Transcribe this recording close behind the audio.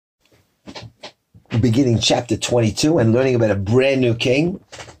beginning chapter 22 and learning about a brand new king.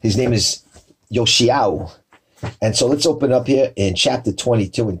 His name is Yoshiyahu. And so let's open up here in chapter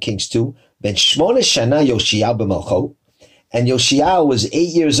 22 in Kings 2. Ben Shmona Shana Yoshiyahu b'malcho. And Yoshiyahu was 8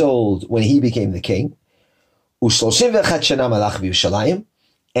 years old when he became the king. U'shloshim v'echad shana malach b'Yerushalayim.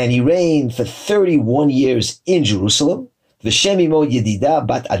 And he reigned for 31 years in Jerusalem. V'shem imo Yedida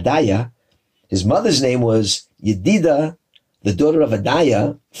bat Adaya. His mother's name was Yedida, the daughter of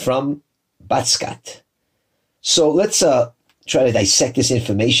Adaya from Batskat. So let's try to dissect this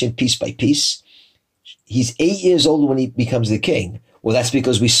information piece by piece. He's 8 years old when he becomes the king. Well, that's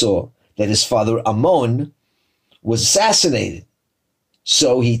because we saw that his father Amon was assassinated.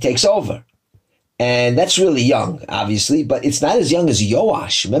 So he takes over. And that's really young, obviously, but it's not as young as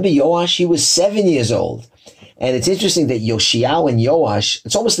Yoash. Remember Yoash? He was 7 years old. And it's interesting that Yoshiyahu and Yoash,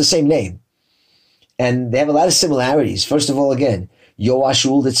 it's almost the same name. And they have a lot of similarities. First of all, again, Yoash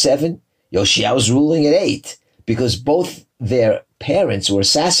ruled at 7. Yoshiyahu was ruling at 8 because both their parents were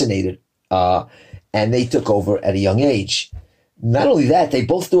assassinated and they took over at a young age. Not only that, they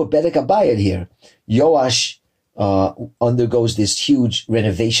both do a Bedek Abayad here. Yoash undergoes this huge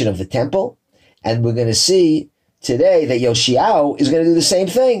renovation of the temple, and we're going to see today that Yoshiyahu is going to do the same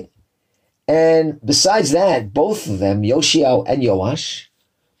thing. And besides that, both of them, Yoshiyahu and Yoash,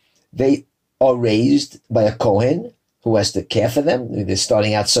 they are raised by a Kohen who has to care for them. They're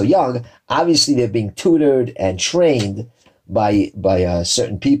starting out so young. Obviously, they're being tutored and trained by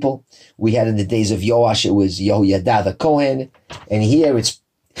certain people. We had in the days of Yoash, it was Yehoyada the Kohen, and here it's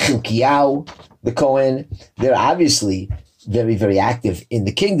Chilkiyahu the Kohen. They're obviously very, very active in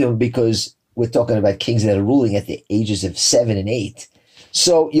the kingdom because we're talking about kings that are ruling at the ages of 7 and 8.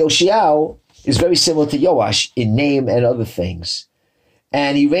 So Yoshiyahu is very similar to Yoash in name and other things.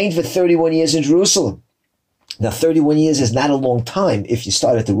 And he reigned for 31 years in Jerusalem. Now, 31 years is not a long time if you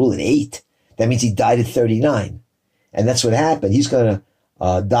started to rule at 8. That means he died at 39. And that's what happened. He's going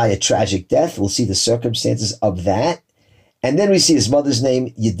to die a tragic death. We'll see the circumstances of that. And then we see his mother's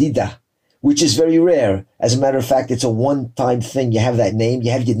name, Yedida, which is very rare. As a matter of fact, it's a one-time thing. You have that name.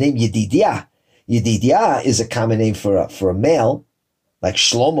 You have your name, Yedidia. Yedidia is a common name for a male, like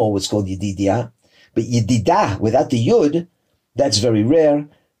Shlomo was called Yedidia. But Yedida, without the Yud, that's very rare.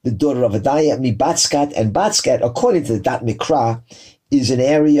 The daughter of Adaya, Batskat, and Batskat, according to the Dat Mikra, is an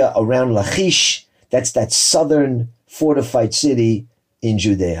area around Lachish. That's that southern fortified city in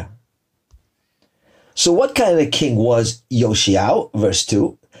Judea. So what kind of a king was Yoshiyahu? Verse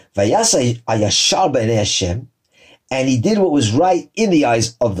 2. Vayasa ayashar b'nei Hashem, and he did what was right in the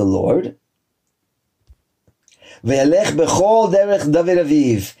eyes of the Lord. Ve'elech b'chol derech David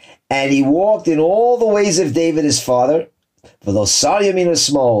aviv, and he walked in all the ways of David his father. V'lo sar yamin or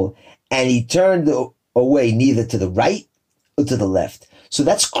small, and he turned away neither to the right or to the left. So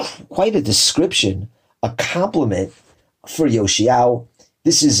that's quite a description, a compliment for Yoshiyahu.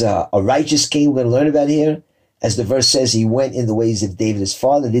 This is a righteous king we're going to learn about here. As the verse says, he went in the ways of David his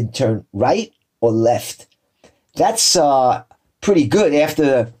father, didn't turn right or left. That's pretty good. After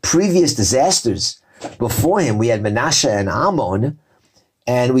the previous disasters before him, we had Menashe and Ammon,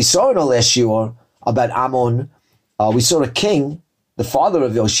 and we saw in our last shiur about Ammon. We saw a king, the father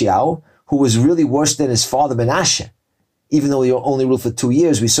of Yoshiyahu, who was really worse than his father Menashe. Even though he only ruled for 2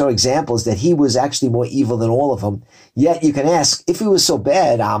 years, we saw examples that he was actually more evil than all of them. Yet you can ask, if he was so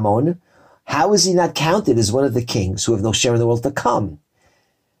bad, Ammon, how is he not counted as one of the kings who have no share in the world to come?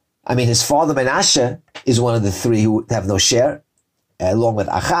 I mean, his father Menashe is one of the three who have no share, along with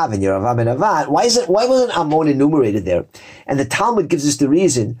Achav and Yeravam and Avad. Why wasn't Ammon enumerated there? And the Talmud gives us the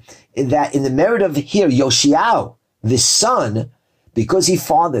reason that in the merit of here, Yoshiyahu, the son, because he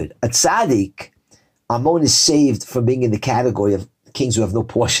fathered a tzaddik, Ammon is saved from being in the category of kings who have no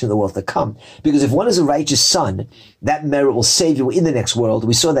portion in the world to come. Because if one is a righteous son, that merit will save you in the next world.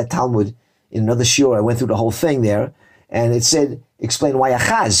 We saw that Talmud in another shiur. I went through the whole thing there, and it said, explain why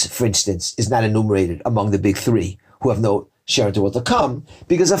Achaz, for instance, is not enumerated among the big three who have no share in the world to come,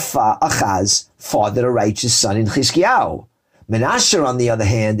 because Achaz fathered a righteous son in Chizkiyahu. Menashe, on the other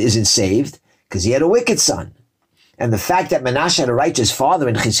hand, isn't saved because he had a wicked son. And the fact that Menashe had a righteous father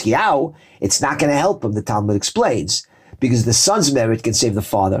in Chizkiyahu, it's not going to help him, the Talmud explains, because the son's merit can save the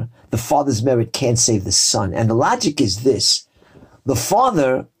father's merit can't save the son. And the logic is this: the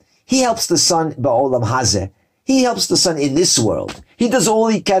father, he helps the son ba'olam hazeh. He helps the son in this world. He does all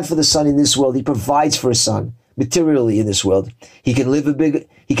he can for the son in this world. He provides for his son materially in this world. He can leave a big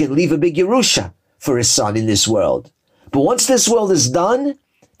Yerusha for his son in this world. But once this world is done,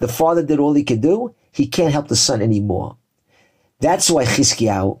 the father did all he could do. He can't help the son anymore. That's why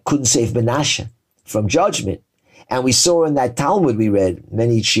Chizkiyahu couldn't save Menashe from judgment. And we saw in that Talmud we read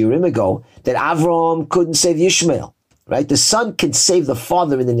many shiurim ago that Avram couldn't save Yishmael, right? The son can save the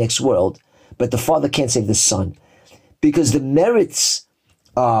father in the next world, but the father can't save the son. Because the merits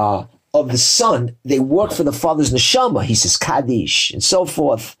of the son, they work for the father's neshama. He says Kaddish and so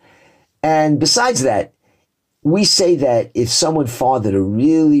forth. And besides that, we say that if someone fathered a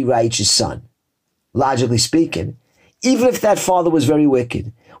really righteous son, logically speaking, even if that father was very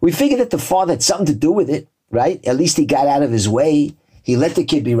wicked, we figure that the father had something to do with it, right? At least he got out of his way. He let the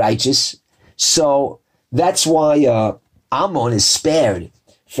kid be righteous. So that's why Ammon is spared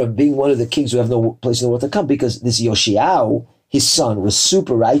from being one of the kings who have no place in the world to come, because this Yoshiao, his son, was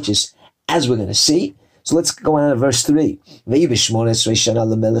super righteous, as we're going to see. So let's go on to verse 3. And in the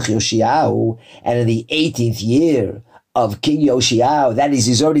 18th year of King Yoshiao, that is,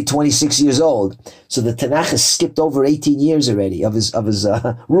 he's already 26 years old. So the Tanakh has skipped over 18 years already of his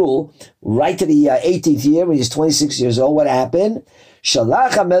rule, right to the 18th year when he's 26 years old. What happened?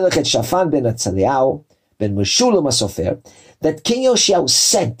 Shalach HaMelech et Shaphan ben Atzaliah ben Meshulam HaSofer, that King Yoshiao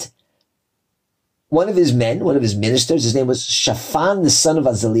sent one of his men, one of his ministers. His name was Shaphan, the son of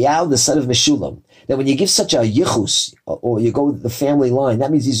Azaliah, the son of Meshulam. Now, when you give such a yichus, or you go with the family line, that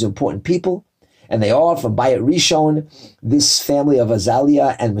means these are important people. And they are from Bayat Rishon, this family of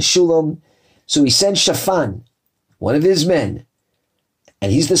Azaliah and Meshulam. So he sent Shaphan, one of his men,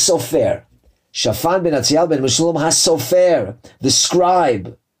 and he's the Sofer. Shaphan ben Atziel ben Meshulam HaSofer, the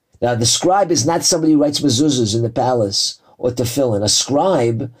scribe. Now, the scribe is not somebody who writes mezuzahs in the palace or tefillin. A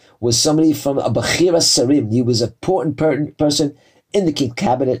scribe was somebody from a Bechira Sarim. He was an important person in the king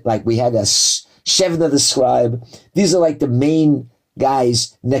cabinet. Like we had a Shevna the scribe. These are like the main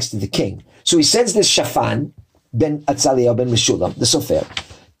guys next to the king. So he sends this Shaphan ben Atzaliah ben Meshulam, the Sofer,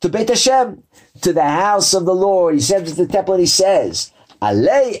 to Beit Hashem, to the house of the Lord. He sends to the temple and he says,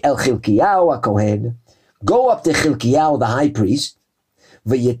 Alei el Chilkiyahu HaKohen, go up to Chilkiyahu the high priest,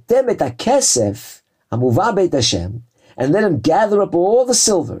 v'yetem et hakesef hamuva Beit Hashem, and let him gather up all the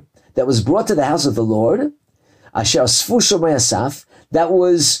silver that was brought to the house of the Lord, asher asfu shomrei asaf, that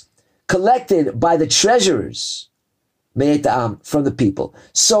was collected by the treasurers from the people.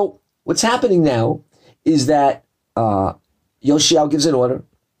 So what's happening now is that Yoshiao gives an order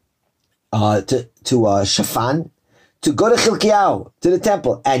to Shaphan to go to Chilkiyahu, to the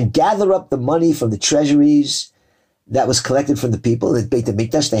temple, and gather up the money from the treasuries that was collected from the people. At Beit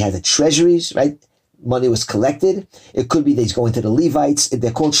HaMikdash, they had the treasuries, right? Money was collected. It could be that he's going to the Levites.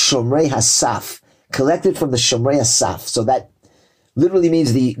 They're called Shomrei Hasaf, collected from the Shomrei Hasaf. So that literally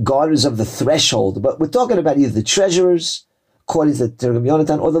means the guarders of the threshold. But we're talking about either the treasurers, according to the Targum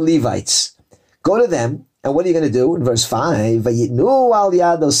Yonatan, or the Levites. Go to them, and what are you going to do? In verse 5, "Vayitnu al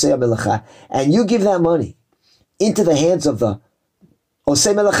yad osei melacha," and you give that money into the hands of the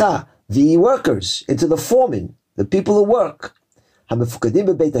osei melacha, the workers, into the foremen, the people who work. Hamefukadim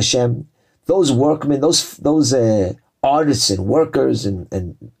bebeit Hashem, those workmen, those artists and workers and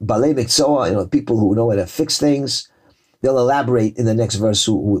balei mikzoah, people who know how to fix things. They'll elaborate in the next verse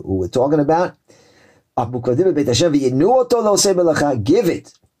who we're talking about. Give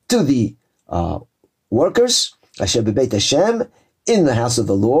it to the workers in the house of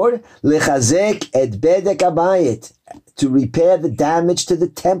the Lord, to repair the damage to the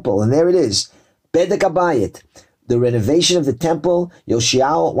temple. And there it is, bedek habayit, the renovation of the temple.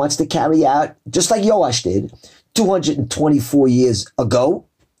 Yoshiao wants to carry out, just like Yoash did 224 years ago.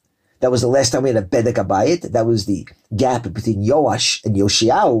 That was the last time we had a bedek habayit. That was the gap between Yoash and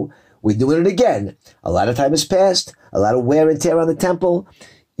Yoshiao. We're doing it again. A lot of time has passed. A lot of wear and tear on the temple.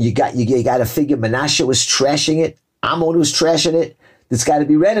 You got to figure Menashe was trashing it. Ammon was trashing it. It's got to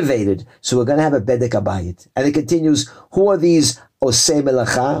be renovated. So we're going to have a bedek habayit. And it continues. Who are these osei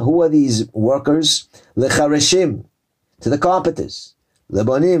melacha? Who are these workers? Lechareshim, to the carpenters.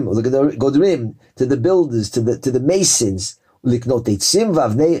 Lebonim, godrim, to the builders, to the masons. Liknot eitzim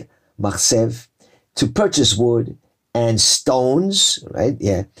vavnei machsev, to purchase wood and stones, right?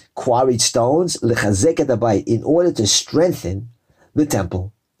 Yeah, quarried stones, lechazek et habayit, in order to strengthen the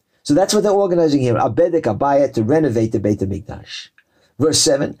temple. So that's what they're organizing here. Bedek habayit, to renovate the Beit HaMikdash. Verse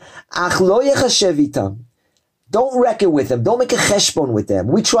 7, ach lo yechashev itam, don't reckon with them, don't make a cheshbon with them.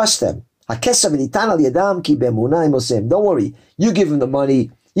 We trust them. Hakesef nitan al yadam ki be'emunah imosem. Don't worry, you give them the money,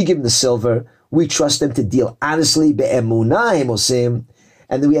 you give them the silver. We trust them to deal honestly. Be'emunah imosem.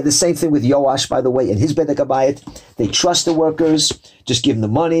 And then we had the same thing with Yoash, by the way, in his bedek habayit. They trust the workers, just give them the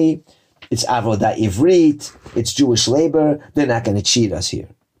money. It's avodah ivrit, it's Jewish labor. They're not going to cheat us here.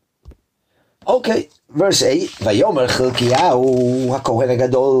 Okay, verse 8. Vayomer Chilkiyahu HaKohen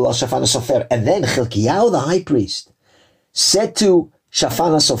HaGadol al Shaphan HaSofer. And then Chilkiyahu the high priest said to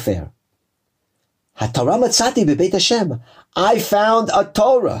Shaphan HaSofer, HaTorah matzati bebeit Hashem. I found a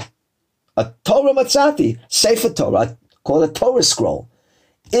Torah matzati, Sefer Torah, called a Torah scroll,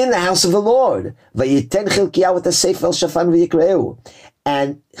 in the house of the Lord. Vayiten Chilkiyahu with the Sefer el Shaphan v'yikreu.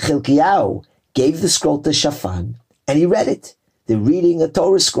 And Chilkiyahu gave the scroll to Shaphan, and he read it. They're reading a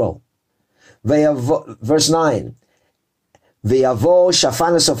Torah scroll. Verse 9. V'yavo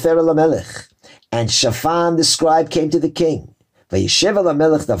Shaphan hasofer el hamelech. And Shaphan the scribe came to the king. Vayishev el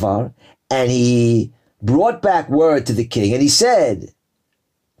hamelech davar. And he brought back word to the king, and he said,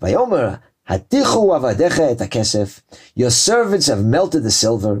 Vayomer, hatichu avadecha et hakesef. Your servants have melted the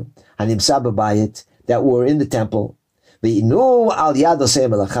silver, hanimsa bebayit, that were in the temple. V'inu al yad osei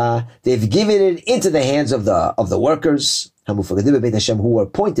melacha. They've given it into the hands of the workers, hamufagadim beit Hashem, who were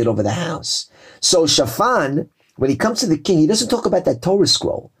appointed over the house. So Shaphan, when he comes to the king, he doesn't talk about that Torah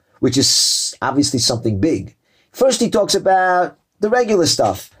scroll, which is obviously something big. First, he talks about the regular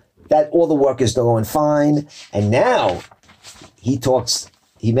stuff, that all the workers are going fine. And now he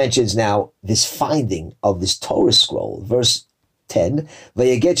mentions now this finding of this Torah scroll. Verse 10,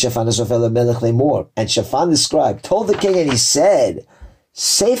 Vayaget Shaphan hasofer hamelech lemor. And Shaphan the scribe told the king, and he said,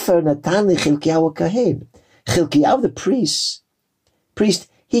 Sefer natan li Chilkiyahu kahin. Chilkiyahu the priest,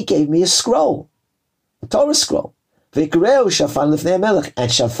 he gave me a scroll, a Torah scroll. V'yikreu Shaphan lifnei hamelech.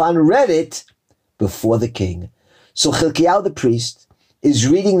 And Shaphan read it before the king. So Chilkiyahu the priest is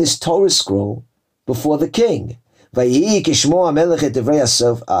reading this Torah scroll before the king. And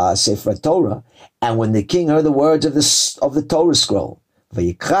when the king heard the words of the Torah scroll,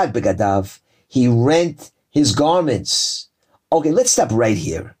 he rent his garments. Okay, let's stop right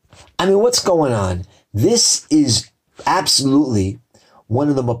here. I mean, what's going on? This is absolutely one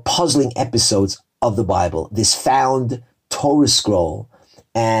of the more puzzling episodes of the Bible. This found Torah scroll,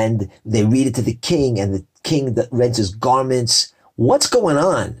 and they read it to the king, and the king rents his garments. What's going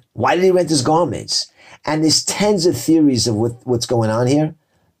on? Why did he rent his garments? And there's tens of theories of what's going on here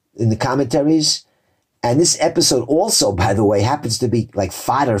in the commentaries. And this episode also, by the way, happens to be like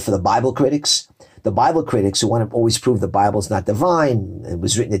fodder for the Bible critics. The Bible critics who want to always prove the Bible's not divine, it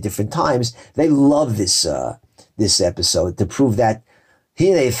was written at different times, they love this episode to prove that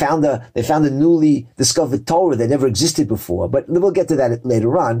here they found a newly discovered Torah that never existed before. But we'll get to that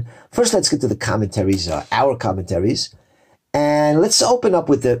later on. First, let's get to the commentaries, our commentaries. And let's open up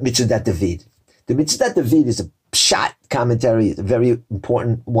with the Mitzudat David. The Mitzudat David is a pshat commentary. It's a very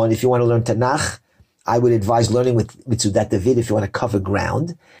important one. If you want to learn Tanakh, I would advise learning with Mitzudat David if you want to cover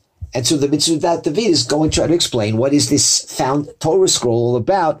ground. And so the Mitzudat David is going to try to explain what is this found Torah scroll all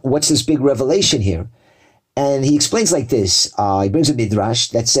about? What's this big revelation here? And he explains like this. He brings a midrash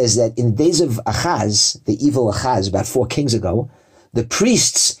that says that in the days of Achaz, the evil Achaz, about 4 kings ago, the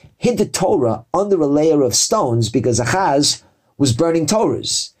priests hid the Torah under a layer of stones because Achaz was burning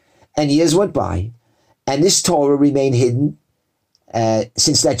Torahs. And years went by, and this Torah remained hidden.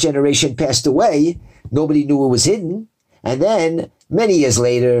 Since that generation passed away, nobody knew it was hidden. And then, many years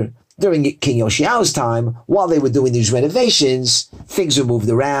later, during King Yoshia's time, while they were doing these renovations, things were moved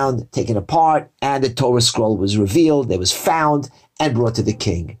around, taken apart, and the Torah scroll was revealed, it was found, and brought to the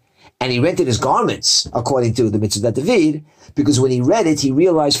king. And he rented his garments, according to the Mitzudat David, because when he read it, he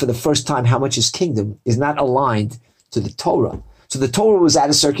realized for the first time how much his kingdom is not aligned to the Torah. So the Torah was out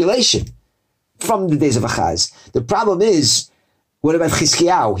of circulation from the days of Achaz. The problem is, what about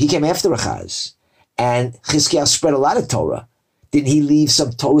Chizkiyahu? He came after Achaz. And Chizkiyahu spread a lot of Torah. Didn't he leave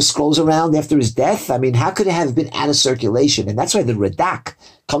some Torah scrolls around after his death? I mean, how could it have been out of circulation? And that's why the Radak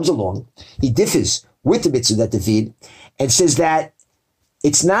comes along. He differs with the Mitzudat David and says that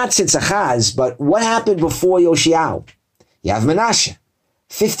it's not since Achaz, but what happened before Yoshiahu? You have Menashe,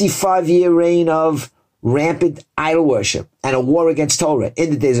 55-year reign of rampant idol worship and a war against Torah in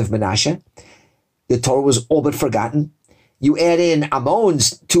the days of Menashe. The Torah was all but forgotten. You add in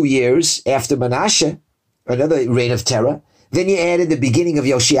Amon's 2 years after Menashe, another reign of terror. Then you add in the beginning of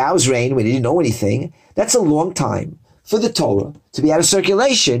Yoshiahu's reign when he didn't know anything. That's a long time for the Torah to be out of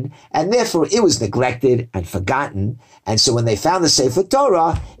circulation, and therefore it was neglected and forgotten. And so when they found the Sefer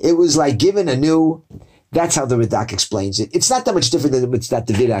Torah, it was like given anew. That's how the Radak explains it. It's not that much different than Mitzudat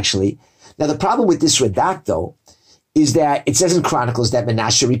David, actually. Now, the problem with this Radak, though, is that it says in Chronicles that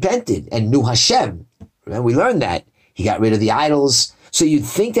Menashe repented and knew Hashem. Remember, we learned that. He got rid of the idols. So you'd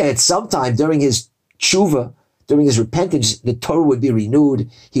think that at some time during his tshuva, during his repentance, the Torah would be renewed.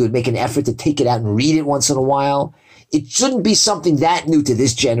 He would make an effort to take it out and read it once in a while. It shouldn't be something that new to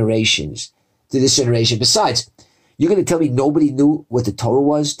this generation. Besides, you're going to tell me nobody knew what the Torah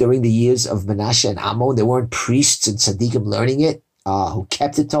was during the years of Menashe and Amon? There weren't priests and tzaddikim learning it who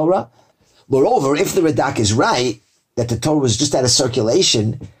kept the Torah? Moreover, if the Radak is right, that the Torah was just out of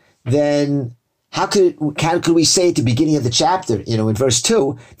circulation, then how could we say at the beginning of the chapter, in verse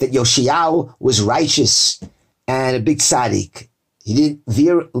 2, that Yoshiyahu was righteous and a big tzaddik? He didn't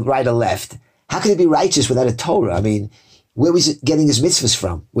veer right or left. How could he be righteous without a Torah? I mean, where was he getting his mitzvahs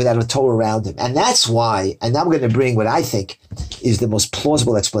from without a Torah around him? And that's why, and now I'm going to bring what I think is the most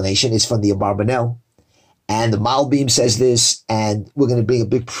plausible explanation, is from the Abarbanel. And the Malbim says this, and we're going to bring a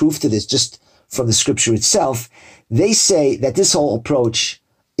big proof to this just from the scripture itself. They say that this whole approach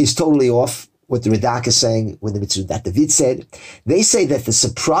is totally off what the Radak is saying, when the Mitzvah that David said. They say that the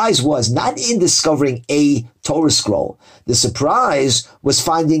surprise was not in discovering a Torah scroll. The surprise was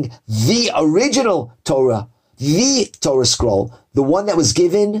finding the original Torah, the Torah scroll, the one that was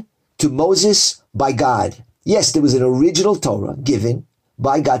given to Moses by God. Yes, there was an original Torah given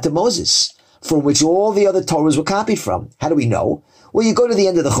by God to Moses, from which all the other Torahs were copied from. How do we know? Well, you go to the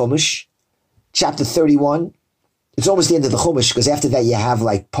end of the Chumash, chapter 31. It's almost the end of the Chumash, because after that you have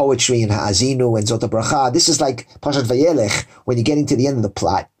like poetry and Ha'azinu and Zot HaBracha. This is like Parashat Vayelech, when you're getting to the end of the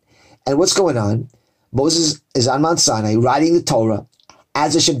plot. And what's going on? Moses is on Mount Sinai writing the Torah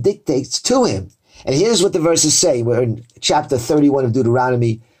as Hashem dictates to him. And here's what the verses say. We're in chapter 31 of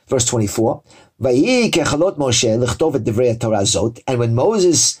Deuteronomy, verse 24. And when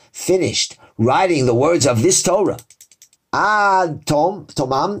Moses finished writing the words of this Torah,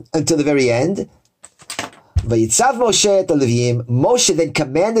 tomam, until the very end, Vayitzav Moshe et Levim, Moshe then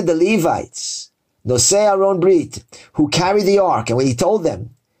commanded the Levites, Nosei Aaron Brit, who carried the ark, and when he told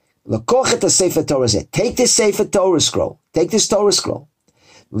them, Lakoch et Sefer Torah, take this Sefer Torah scroll, take this Torah scroll,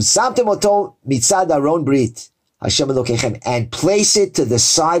 Usamtem oto mitzad Aaron Brit, Hashem Elokechem, and place it to the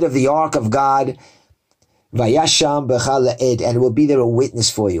side of the ark of God, Vayasham bechal la'ed, and it will be there a witness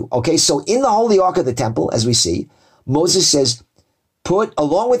for you. Okay, so in the holy ark of the temple, as we see, Moses says, put,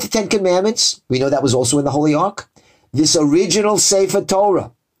 along with the Ten Commandments, we know that was also in the Holy Ark, this original Sefer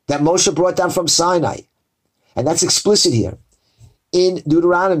Torah that Moshe brought down from Sinai. And that's explicit here in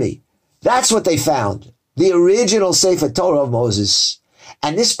Deuteronomy. That's what they found, the original Sefer Torah of Moses.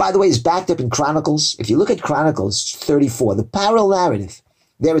 And this, by the way, is backed up in Chronicles. If you look at Chronicles 34, the parallel narrative,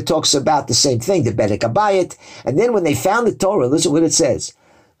 there it talks about the same thing, the Bedek Abayit. And then when they found the Torah, listen what it says.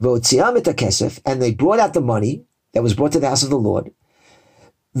 V'otziam et hakesef, and they brought out the money that was brought to the house of the Lord.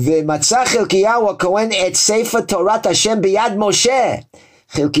 V'matzah Chilkiyahu HaKohen et Sefer Torat Hashem biyad Moshe.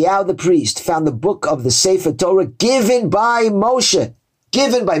 Chilkiyahu the priest found the book of the Sefer Torah given by Moshe,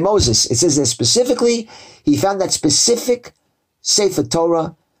 given by Moses. It says there specifically, he found that specific Sefer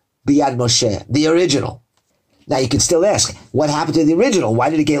Torah biyad Moshe, the original. Now you can still ask, what happened to the original? Why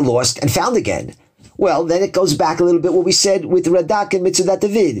did it get lost and found again? Well, then it goes back a little bit what we said with Radak and Mitzvah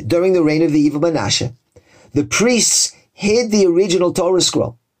David. During the reign of the evil Menashe, the priests hid the original Torah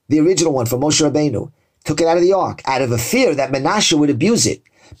scroll, the original one from Moshe Rabbeinu, took it out of the ark, out of a fear that Menashe would abuse it.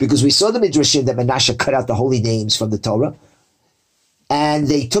 Because we saw the Midrashim that Menashe cut out the holy names from the Torah, and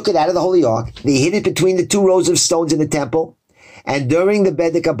they took it out of the holy ark, they hid it between the two rows of stones in the temple, and during the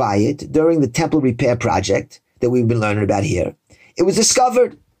Bedek Abayit, during the temple repair project that we've been learning about here, it was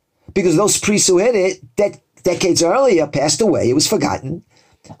discovered. Because those priests who hid it, decades earlier, passed away, it was forgotten,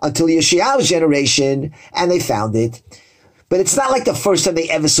 until Yeshayahu's generation, and they found it. But it's not like the first time they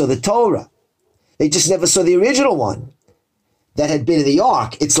ever saw the Torah. They just never saw the original one that had been in the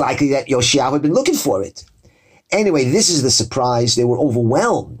ark. It's likely that Yoshiyahu had been looking for it. Anyway, this is the surprise. They were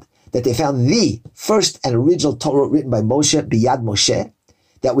overwhelmed that they found the first and original Torah written by Moshe, Biyad Moshe,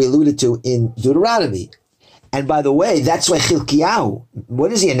 that we alluded to in Deuteronomy. And by the way, that's why Chilkiyahu, what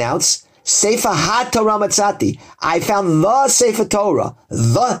does he announce? Sefer HaTorah Matzati. I found the Sefer Torah,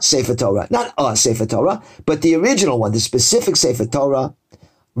 not a Sefer Torah, but the original one, the specific Sefer Torah,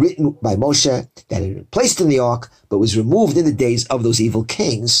 written by Moshe, that had been placed in the ark, but was removed in the days of those evil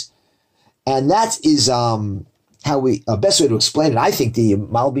kings. And that is how we, best way to explain it. I think the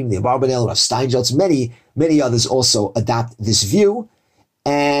Malbim, the Abarbanel, Rav Steinjeltz, many others also adopt this view.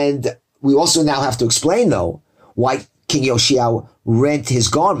 And we also now have to explain, though, why King Yoshiyahu rent his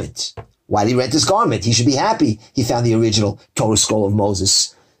garment. Why did he rent his garment? He should be happy he found the original Torah scroll of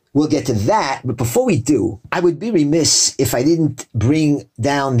Moses. We'll get to that, but before we do, I would be remiss if I didn't bring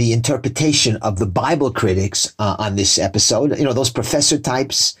down the interpretation of the Bible critics on this episode. You know, those professor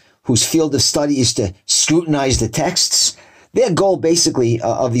types whose field of study is to scrutinize the texts. Their goal, basically,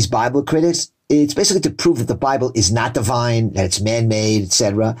 of these Bible critics, it's basically to prove that the Bible is not divine, that it's man-made,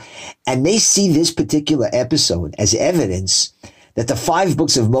 etc. And they see this particular episode as evidence that the 5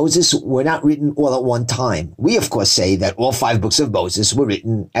 books of Moses were not written all at one time. We, of course, say that all 5 books of Moses were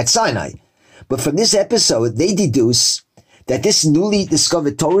written at Sinai. But from this episode, they deduce that this newly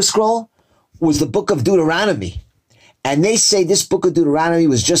discovered Torah scroll was the book of Deuteronomy. And they say this book of Deuteronomy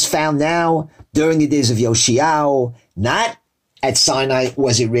was just found now during the days of Yoshiao, not at Sinai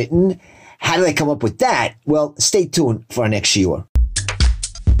was it written. How do they come up with that? Well, stay tuned for our next shiur.